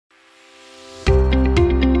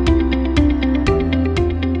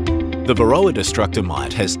The Varroa destructor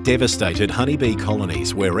mite has devastated honeybee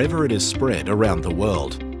colonies wherever it is spread around the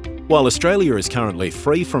world. While Australia is currently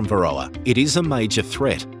free from Varroa, it is a major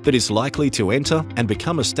threat that is likely to enter and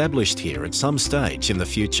become established here at some stage in the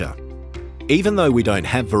future. Even though we don't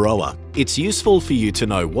have Varroa, it's useful for you to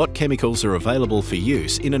know what chemicals are available for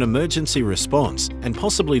use in an emergency response and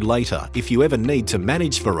possibly later if you ever need to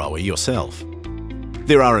manage Varroa yourself.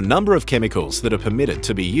 There are a number of chemicals that are permitted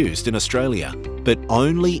to be used in Australia, but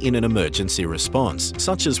only in an emergency response,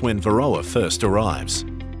 such as when Varroa first arrives.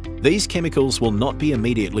 These chemicals will not be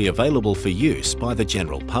immediately available for use by the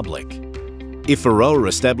general public. If Varroa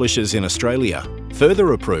establishes in Australia,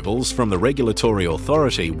 further approvals from the regulatory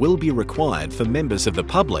authority will be required for members of the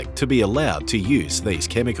public to be allowed to use these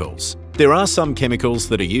chemicals. There are some chemicals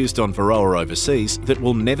that are used on Varroa overseas that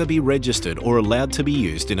will never be registered or allowed to be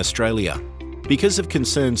used in Australia, because of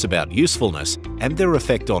concerns about usefulness and their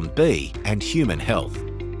effect on bee and human health.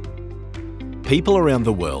 People around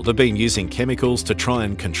the world have been using chemicals to try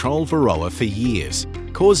and control Varroa for years,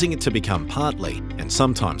 causing it to become partly and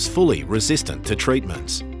sometimes fully resistant to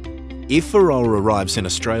treatments. If Varroa arrives in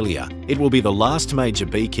Australia, it will be the last major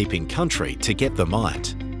beekeeping country to get the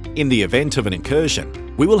mite. In the event of an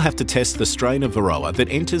incursion, we will have to test the strain of Varroa that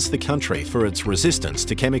enters the country for its resistance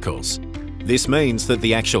to chemicals. This means that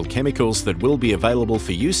the actual chemicals that will be available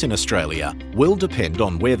for use in Australia will depend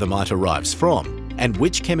on where the mite arrives from and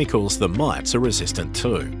which chemicals the mites are resistant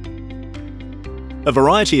to. A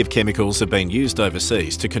variety of chemicals have been used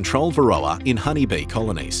overseas to control Varroa in honeybee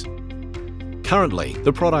colonies. Currently,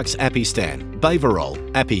 the products Apistan, Bayvarol,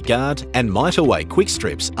 Apiguard and Mite quick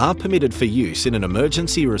strips are permitted for use in an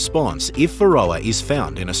emergency response if Varroa is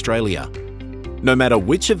found in Australia. No matter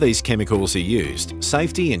which of these chemicals are used,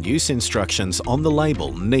 safety and use instructions on the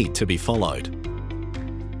label need to be followed.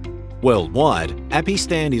 Worldwide,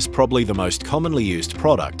 Apistan is probably the most commonly used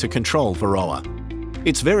product to control Varroa.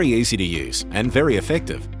 It's very easy to use and very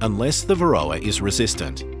effective unless the Varroa is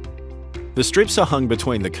resistant. The strips are hung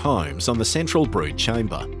between the combs on the central brood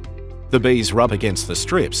chamber. The bees rub against the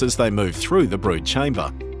strips as they move through the brood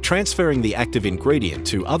chamber, transferring the active ingredient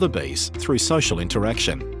to other bees through social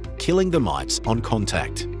interaction, killing the mites on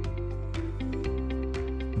contact.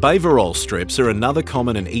 Bayvarol strips are another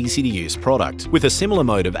common and easy-to-use product with a similar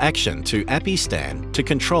mode of action to Apistan to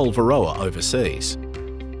control Varroa overseas.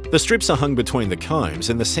 The strips are hung between the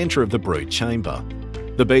combs in the centre of the brood chamber.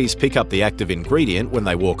 The bees pick up the active ingredient when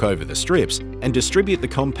they walk over the strips and distribute the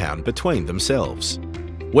compound between themselves.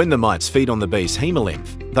 When the mites feed on the bee's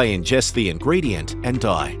hemolymph, they ingest the ingredient and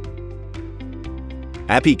die.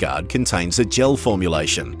 Apiguard contains a gel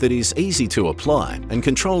formulation that is easy to apply and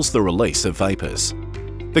controls the release of vapours.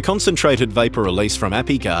 The concentrated vapour release from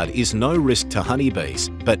Apiguard is no risk to honeybees,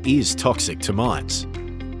 but is toxic to mites.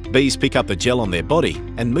 Bees pick up the gel on their body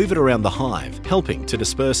and move it around the hive, helping to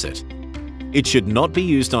disperse it. It should not be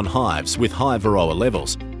used on hives with high Varroa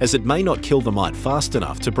levels, as it may not kill the mite fast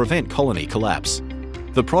enough to prevent colony collapse.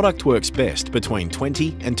 The product works best between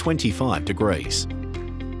 20 and 25 degrees.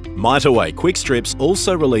 Mite quick strips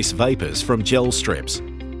also release vapours from gel strips.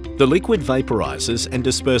 The liquid vaporizes and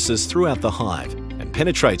disperses throughout the hive and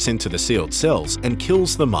penetrates into the sealed cells and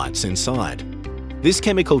kills the mites inside. This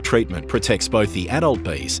chemical treatment protects both the adult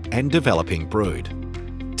bees and developing brood.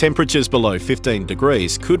 Temperatures below 15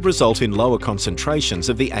 degrees could result in lower concentrations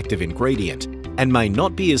of the active ingredient and may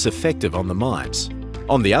not be as effective on the mites.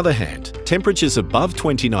 On the other hand, temperatures above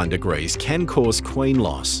 29 degrees can cause queen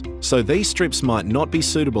loss, so these strips might not be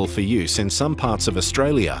suitable for use in some parts of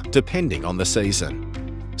Australia, depending on the season.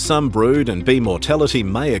 Some brood and bee mortality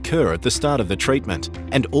may occur at the start of the treatment,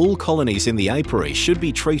 and all colonies in the apiary should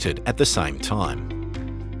be treated at the same time.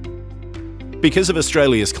 Because of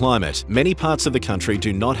Australia's climate, many parts of the country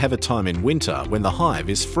do not have a time in winter when the hive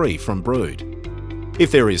is free from brood.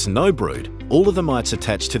 If there is no brood, all of the mites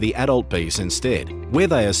attach to the adult bees instead, where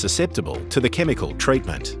they are susceptible to the chemical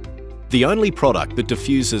treatment. The only product that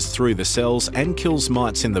diffuses through the cells and kills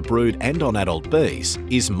mites in the brood and on adult bees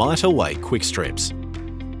is Mite quick strips.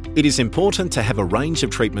 It is important to have a range of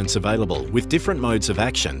treatments available with different modes of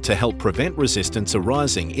action to help prevent resistance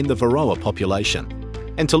arising in the Varroa population,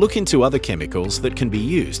 and to look into other chemicals that can be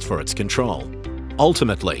used for its control.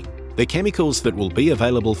 Ultimately, the chemicals that will be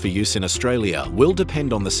available for use in Australia will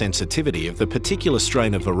depend on the sensitivity of the particular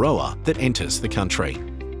strain of Varroa that enters the country.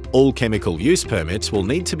 All chemical use permits will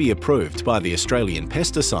need to be approved by the Australian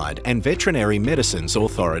Pesticide and Veterinary Medicines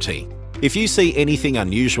Authority. If you see anything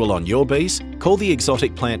unusual on your bees, call the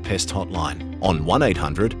Exotic Plant Pest Hotline on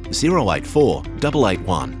 1800 084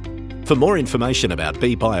 881. For more information about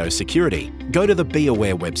bee biosecurity, go to the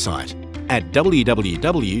BeeAware website. at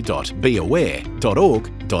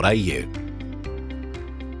www.beeaware.org.au.